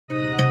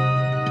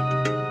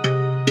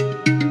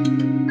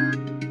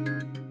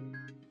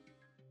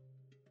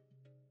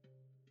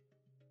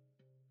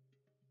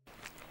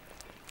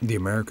The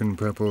American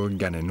purple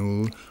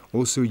gananool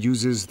also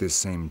uses this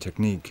same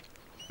technique,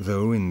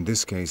 though in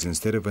this case,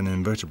 instead of an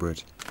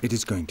invertebrate, it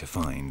is going to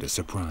find a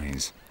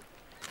surprise.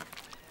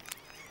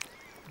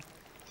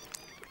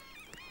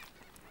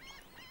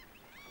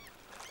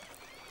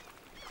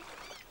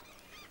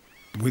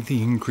 With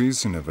the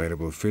increase in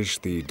available fish,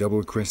 the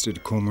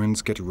double-crested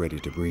cormorants get ready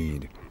to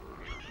breed.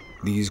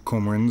 These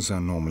cormorants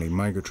are normally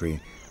migratory,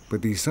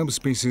 but the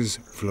subspecies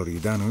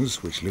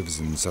Floridanus, which lives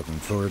in southern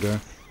Florida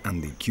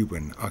and the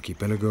Cuban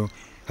archipelago,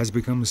 has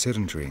become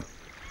sedentary,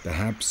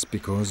 perhaps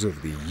because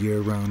of the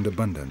year-round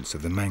abundance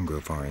of the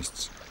mangrove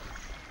forests.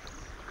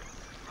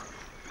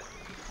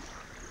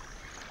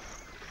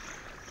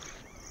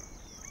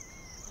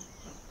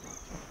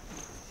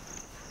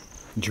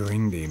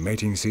 During the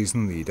mating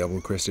season, the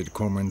double-crested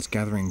cormorants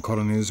gather in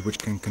colonies which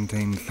can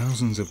contain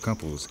thousands of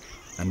couples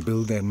and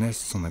build their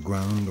nests on the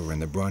ground or in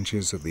the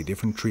branches of the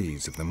different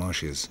trees of the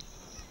marshes.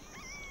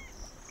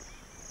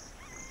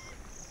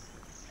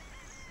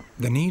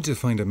 The need to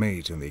find a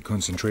mate and the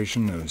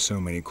concentration of so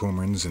many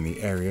cormorants in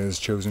the areas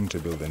chosen to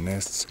build their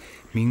nests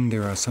mean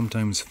there are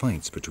sometimes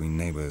fights between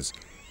neighbors,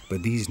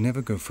 but these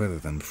never go further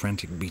than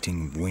frantic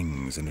beating of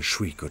wings and a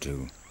shriek or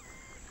two.